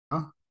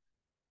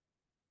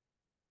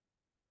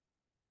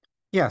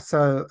Yeah,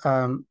 so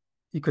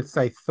you could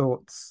say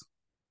thoughts,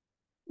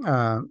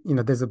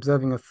 there's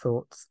observing of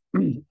thoughts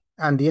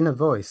and the inner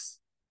voice.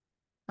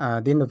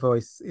 The inner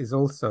voice is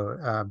also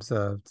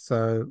observed.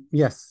 So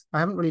yes, I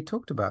haven't really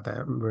talked about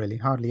that really,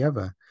 hardly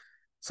ever.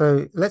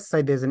 So let's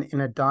say there's an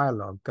inner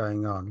dialogue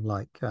going on,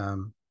 like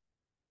I'm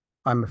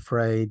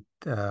afraid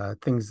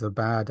things are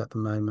bad at the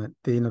moment.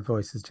 The inner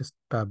voice is just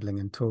babbling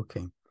and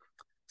talking.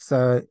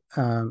 So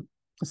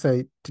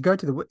so to go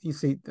to you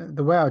see,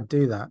 the way I would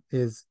do that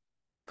is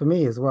for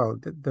me as well.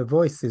 The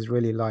voice is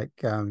really like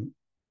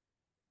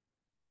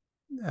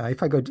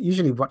if I go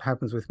usually what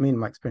happens with me in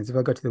my experience, if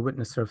I go to the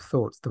witnesser of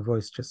thoughts, the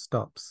voice just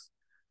stops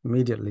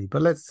immediately.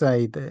 But let's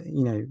say that,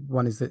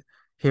 one is that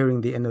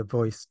hearing the inner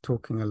voice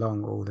talking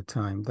along all the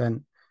time,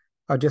 then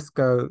I just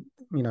go,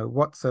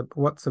 what's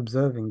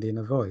observing the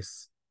inner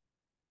voice?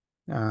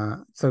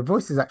 So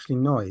voice is actually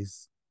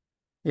noise.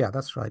 Yeah,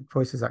 that's right.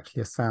 Voice is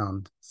actually a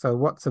sound. So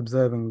what's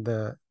observing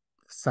the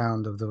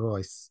sound of the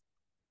voice?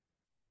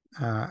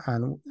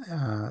 And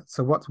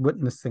so what's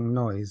witnessing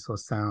noise or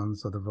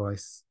sounds or the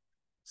voice?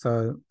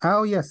 So,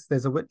 oh yes,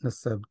 there's a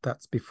witnesser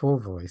that's before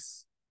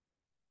voice.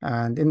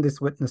 And in this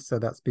witnesser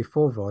that's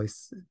before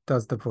voice,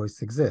 does the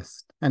voice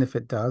exist? And if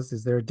it does,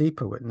 is there a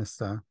deeper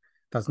witnesser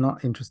that's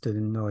not interested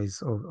in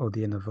noise or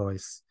the inner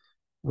voice,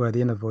 where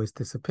the inner voice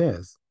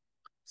disappears?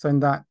 So in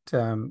that,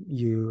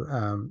 you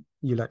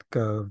let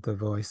go of the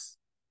voice.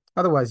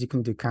 Otherwise, you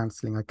can do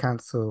canceling. I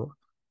cancel,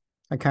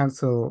 I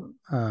cancel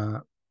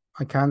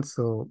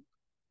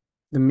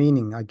the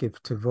meaning I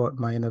give to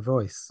my inner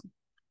voice.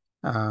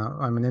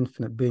 I'm an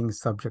infinite being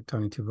subject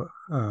only to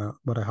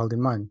what I hold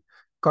in mind.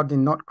 God did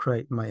not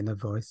create my inner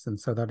voice, and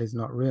so that is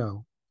not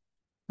real.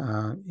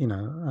 Or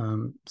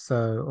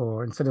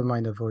instead of my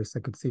inner voice,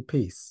 I could see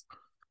peace,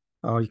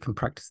 or you can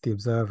practice the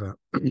observer.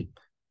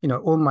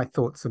 All my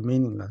thoughts are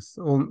meaningless.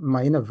 All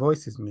my inner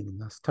voice is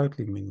meaningless,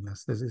 totally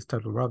meaningless. This is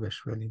total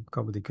rubbish, really,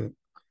 gobbledygook.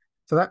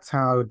 So that's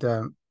how I would,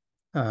 um,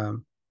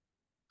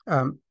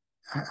 um,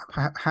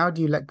 how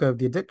do you let go of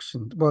the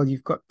addiction? Well,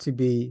 you've got to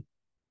be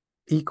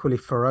equally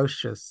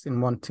ferocious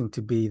in wanting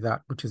to be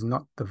that which is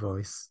not the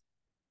voice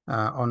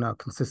on a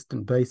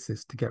consistent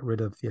basis to get rid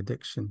of the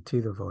addiction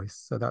to the voice.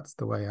 So that's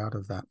the way out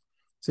of that.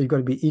 So you've got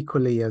to be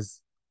equally as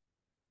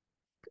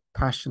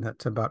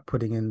passionate about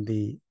putting in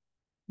the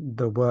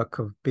work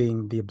of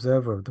being the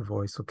observer of the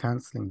voice or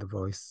canceling the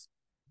voice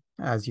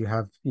as you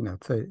have,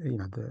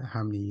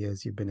 how many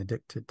years you've been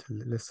addicted to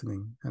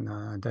listening and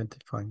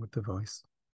identifying with the voice.